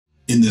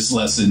In this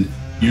lesson,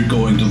 you're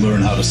going to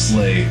learn how to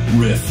slay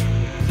Riff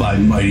by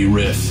Mighty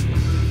Riff,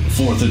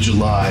 4th of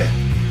July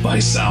by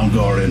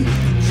Soundgarden.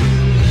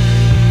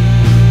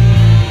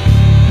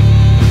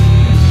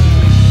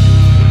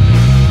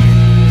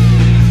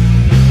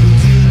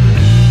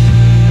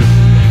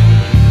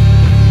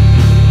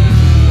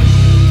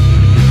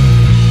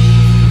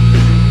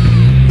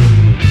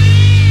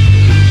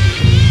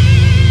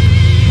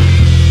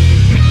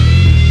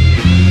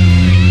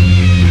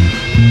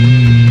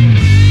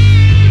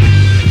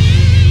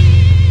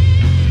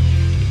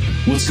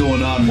 What's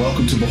going on?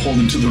 Welcome to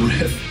Beholden to the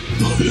Riff,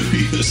 the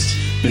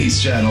heaviest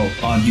bass channel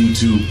on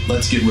YouTube.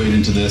 Let's get right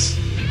into this.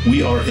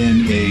 We are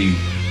in a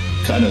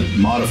kind of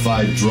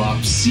modified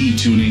drop C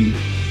tuning.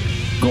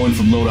 Going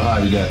from low to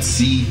high, we got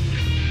C,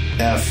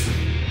 F,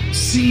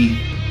 C,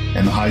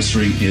 and the high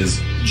string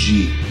is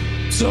G.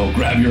 So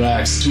grab your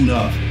axe, tune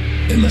up,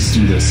 and let's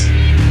do this.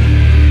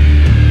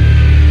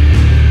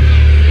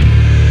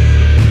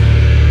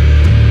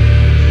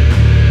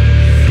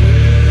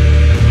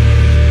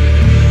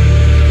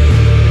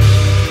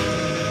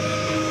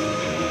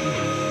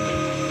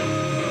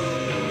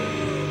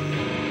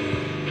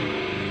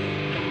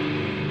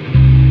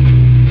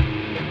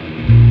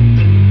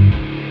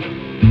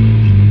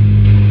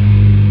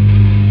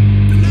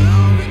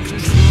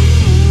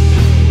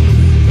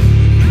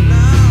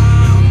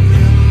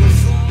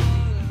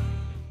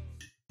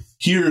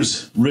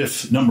 Here's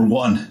riff number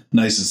 1,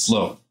 nice and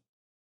slow.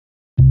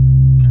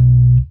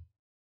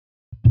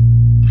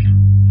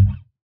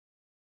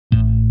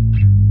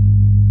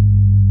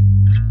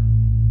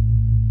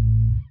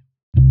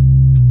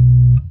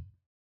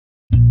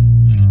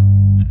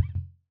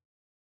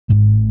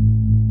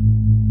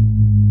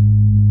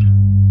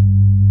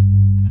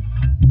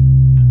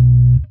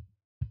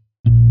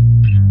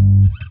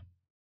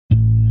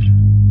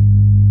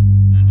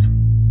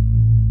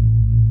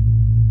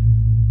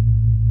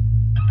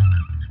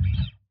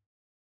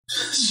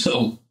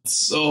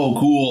 So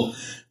cool.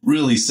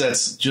 Really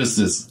sets just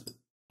this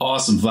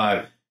awesome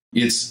vibe.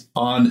 It's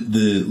on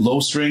the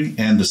low string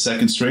and the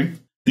second string.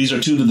 These are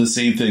tuned to the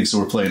same thing, so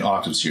we're playing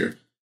octaves here.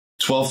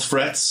 12th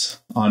frets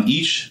on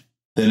each,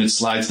 then it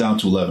slides down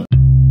to 11.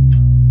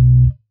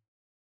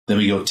 Then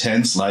we go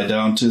 10, slide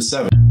down to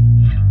 7.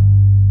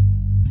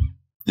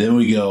 Then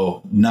we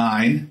go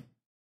 9,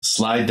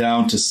 slide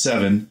down to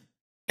 7,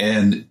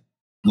 and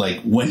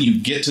like when you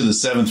get to the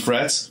 7th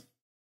frets,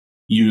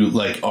 you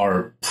like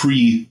are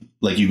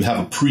you have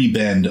a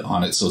pre-bend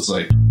on it, so it's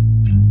like.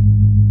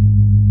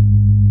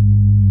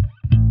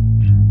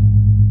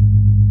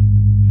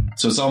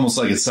 So it's almost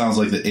like it sounds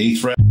like the 8th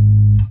fret,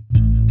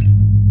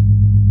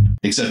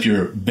 except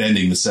you're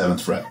bending the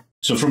 7th fret.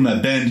 So from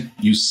that bend,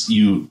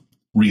 you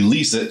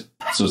release it,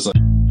 so it's like,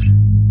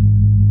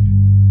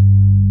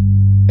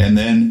 and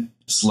then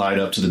slide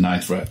up to the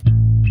 9th fret.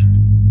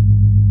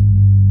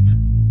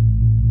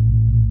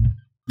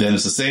 Then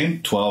it's the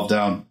same, 12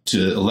 down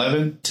to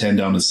 11, 10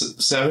 down to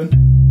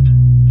 7.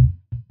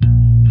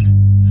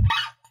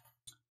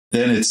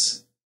 Then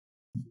it's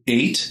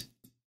 8,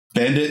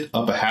 bend it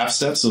up a half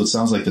step so it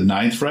sounds like the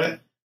 9th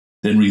fret,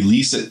 then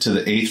release it to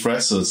the 8th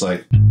fret so it's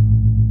like,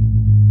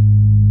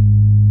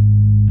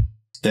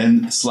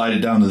 then slide it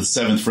down to the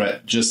 7th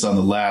fret just on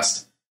the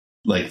last,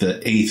 like the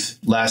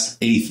last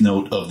eighth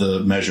note of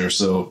the measure.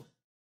 So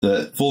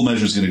the full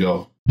measure is going to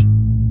go.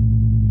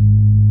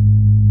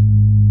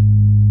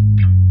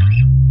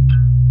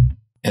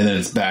 And then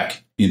it's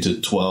back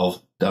into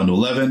 12 down to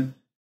 11,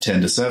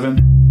 10 to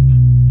 7.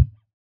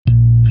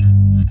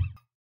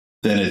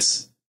 Then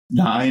it's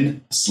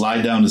 9,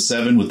 slide down to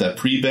 7 with that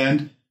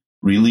pre-bend,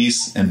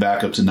 release, and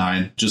back up to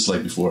 9, just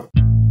like before.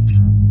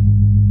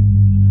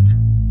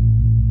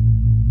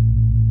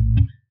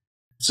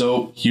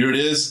 So here it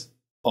is,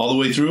 all the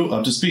way through,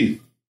 up to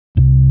speed.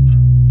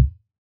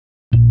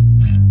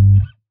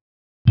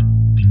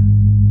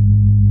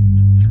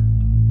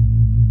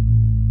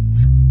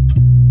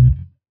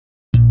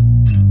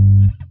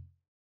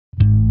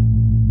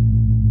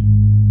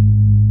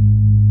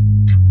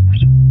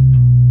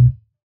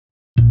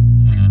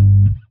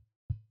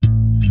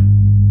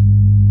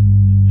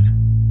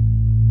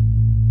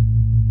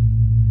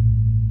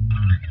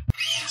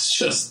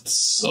 Just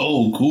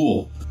so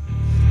cool.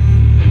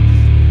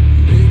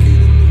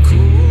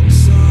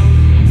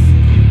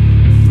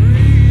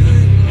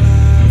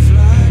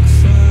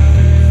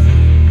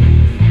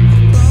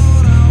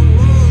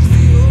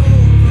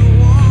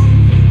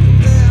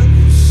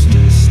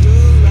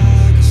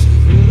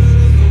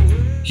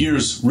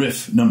 Here's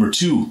riff number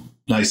 2,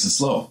 nice and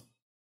slow.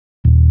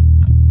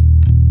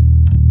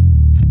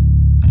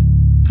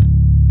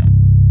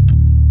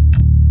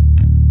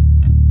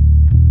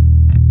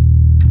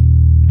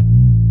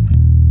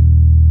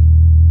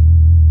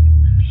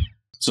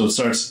 So it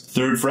starts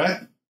 3rd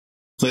fret,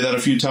 play that a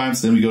few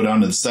times, then we go down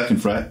to the 2nd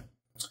fret.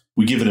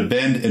 We give it a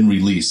bend and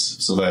release.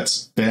 So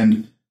that's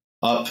bend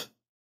up,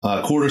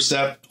 quarter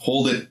step,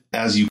 hold it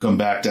as you come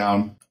back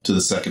down to the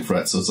 2nd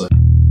fret. So it's like,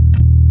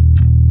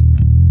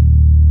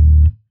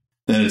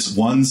 then it's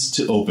 1s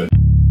to open.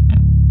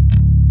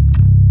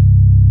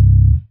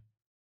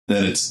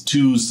 Then it's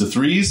 2s to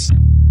 3s.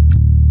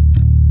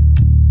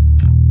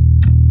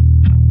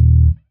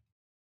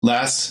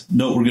 Last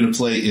note we're going to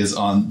play is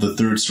on the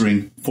 3rd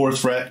string,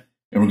 4th fret,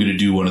 and we're going to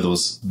do one of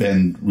those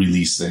bend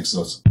release things.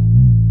 So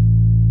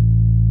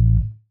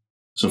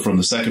from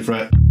the 2nd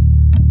fret,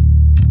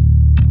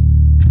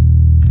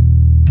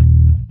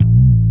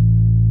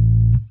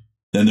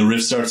 then the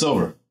riff starts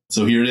over.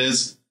 So here it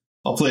is.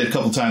 I'll play it a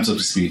couple times up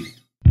to speed.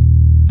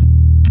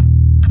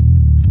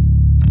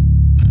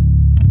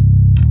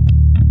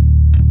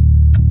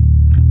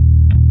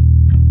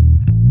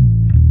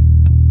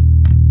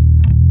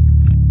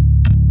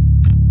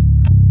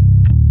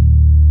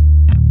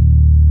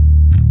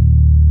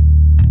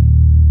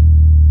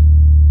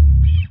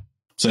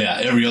 So yeah,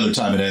 every other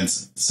time it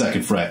ends,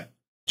 2nd fret,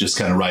 just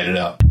kind of write it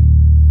out.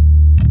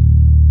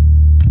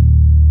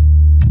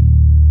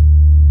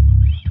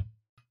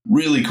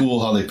 Really cool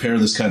how they pair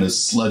this kind of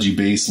sludgy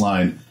bass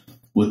line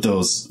with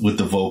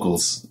the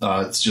vocals.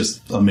 It's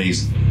just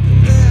amazing.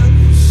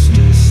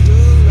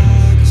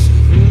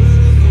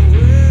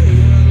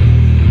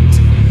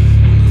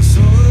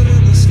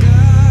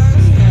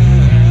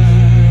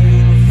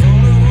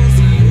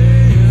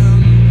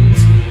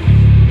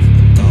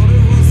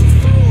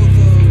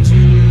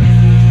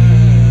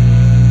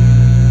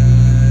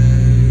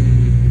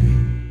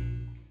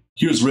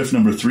 Here's riff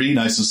number 3,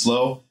 nice and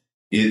slow.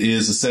 It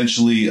is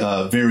essentially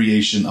a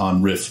variation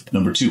on riff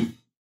number 2.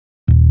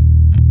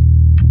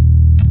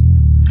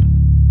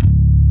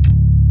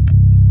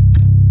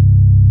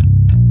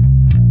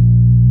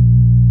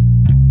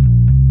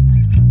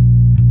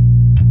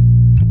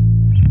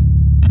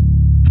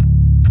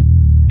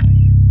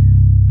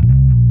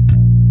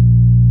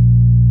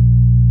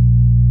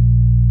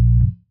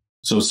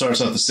 So it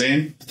starts out the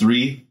same,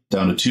 3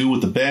 down to 2 with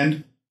the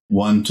bend,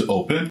 1 to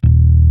open.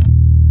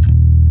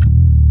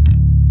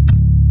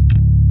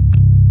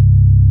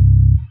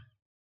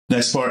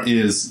 Next part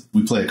is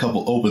we play a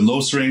couple open low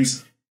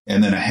strings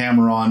and then a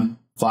hammer-on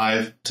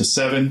 5 to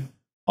 7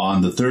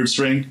 on the 3rd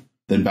string,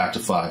 then back to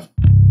 5.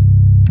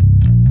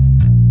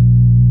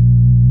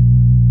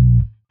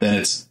 Then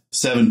it's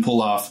 7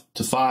 pull off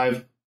to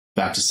 5,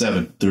 back to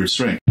 7, 3rd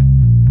string.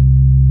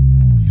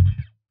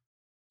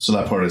 So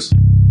that part is.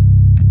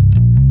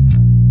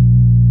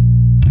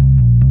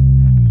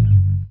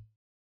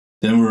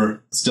 Then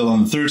we're still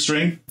on the 3rd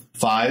string,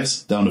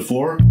 5s down to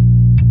 4.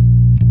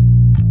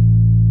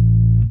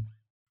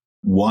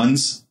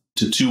 1s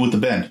to 2 with the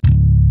bend.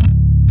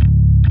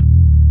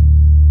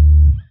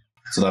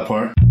 So that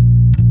part.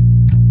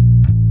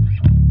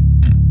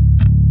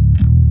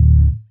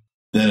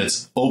 Then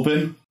it's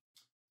open,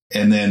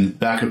 and then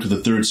back up to the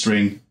 3rd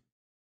string,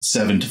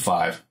 7 to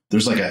 5.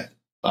 There's like a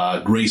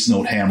grace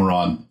note hammer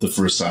on the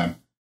first time.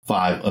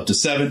 5 up to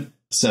 7,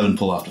 7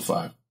 pull off to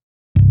 5.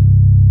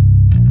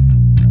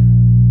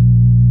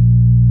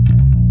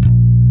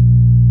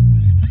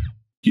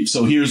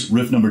 So here's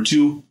riff number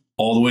 2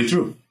 all the way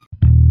through.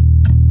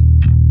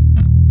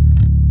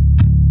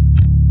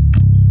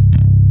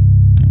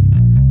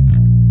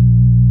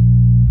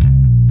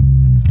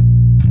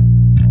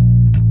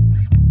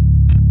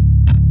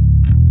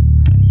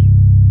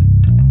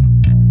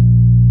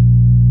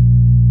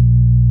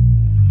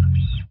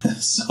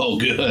 So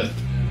good.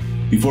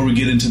 Before we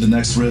get into the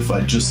next riff,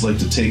 I'd just like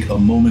to take a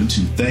moment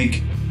to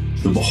thank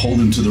the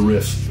Beholden to the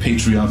Riff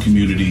Patreon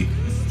community.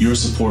 Your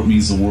support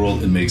means the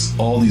world and makes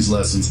all these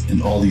lessons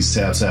and all these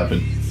tabs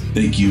happen.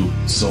 Thank you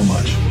so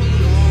much.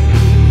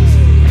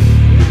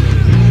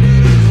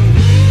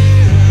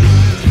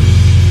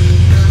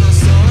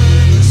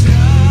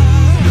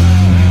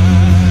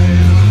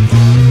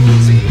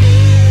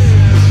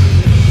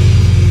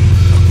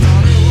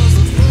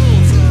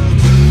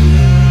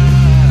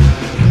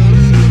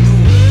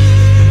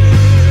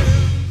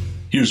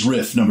 Here's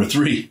riff number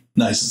 3,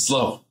 nice and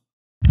slow.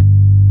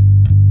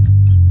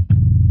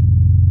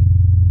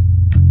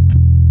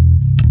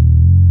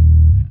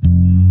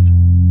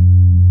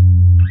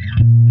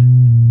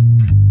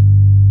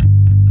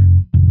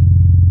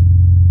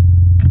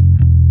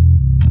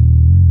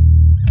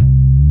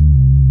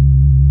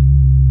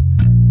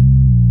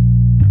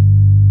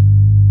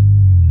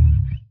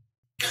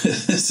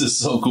 This is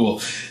so cool.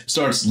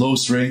 Starts low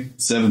string,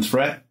 7th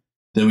fret.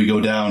 Then we go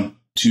down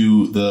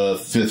to the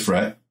 5th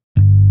fret.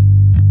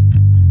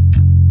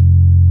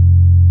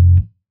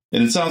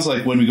 And it sounds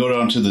like when we go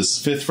down to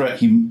this 5th fret,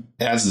 he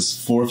adds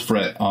this 4th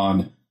fret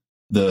on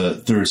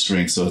the 3rd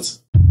string. So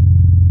it's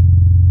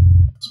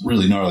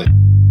really gnarly.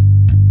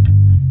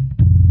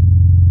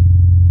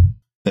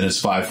 Then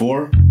it's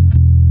 5-4.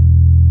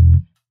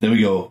 Then we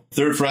go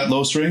 3rd fret,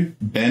 low string,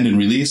 bend and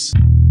release.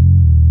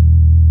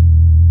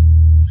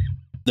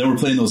 Then we're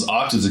playing those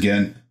octaves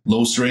again,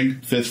 low string,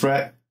 5th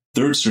fret,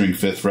 3rd string,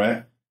 5th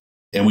fret.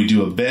 And we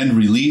do a bend,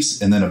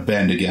 release, and then a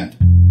bend again.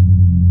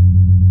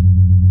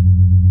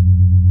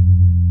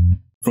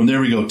 From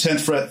there we go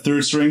 10th fret,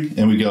 3rd string,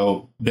 and we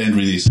go bend,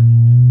 release.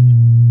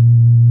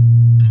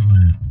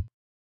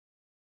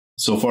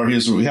 So far,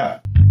 here's what we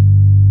have.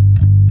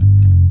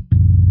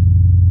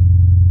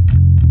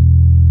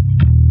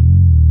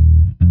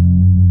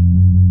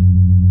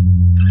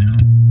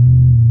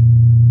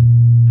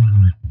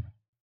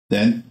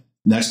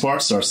 Next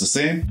part starts the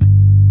same.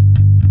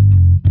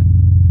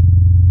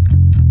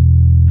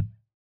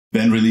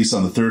 Bend release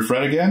on the 3rd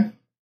fret again.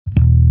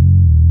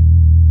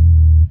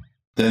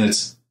 Then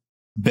it's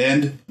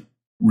bend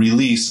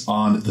release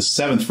on the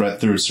 7th fret,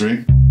 3rd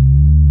string.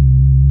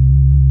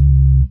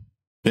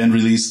 Bend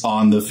release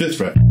on the 5th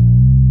fret.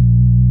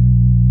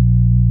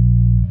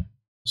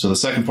 So the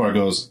second part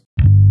goes.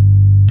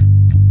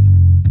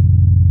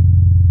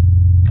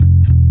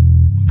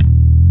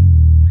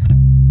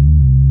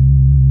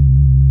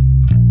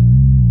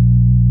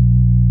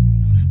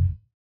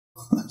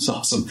 That's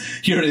awesome.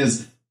 Here it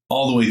is,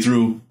 all the way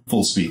through,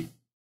 full speed.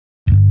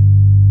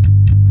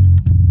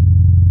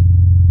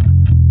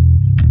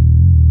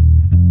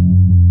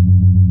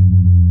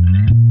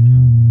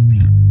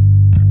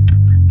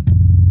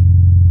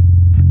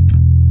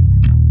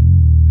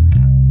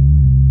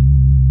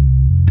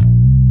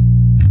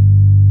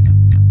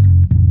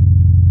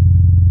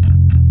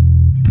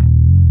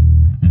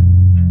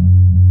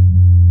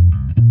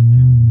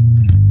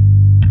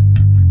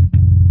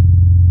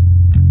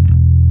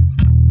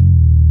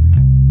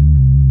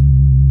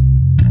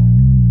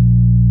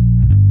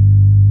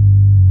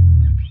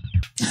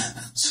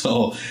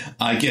 So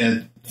I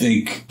can't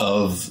think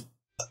of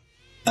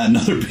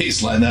another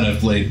bass line that I've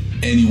played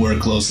anywhere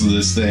close to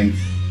this thing,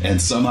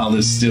 and somehow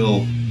this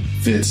still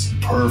fits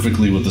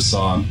perfectly with the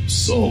song.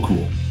 So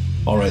cool.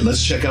 All right,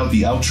 let's check out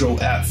the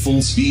outro at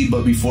full speed,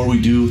 but before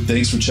we do,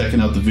 thanks for checking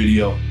out the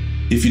video.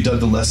 If you dug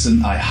the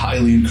lesson, I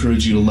highly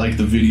encourage you to like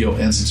the video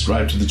and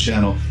subscribe to the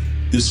channel.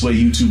 This way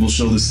YouTube will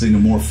show this thing to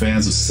more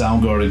fans of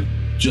Soundgarden,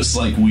 just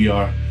like we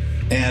are.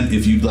 And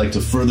if you'd like to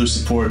further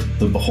support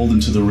the Beholden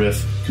to the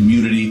Riff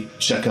community,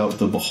 check out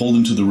the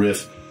Beholden to the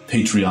Riff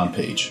Patreon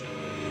page.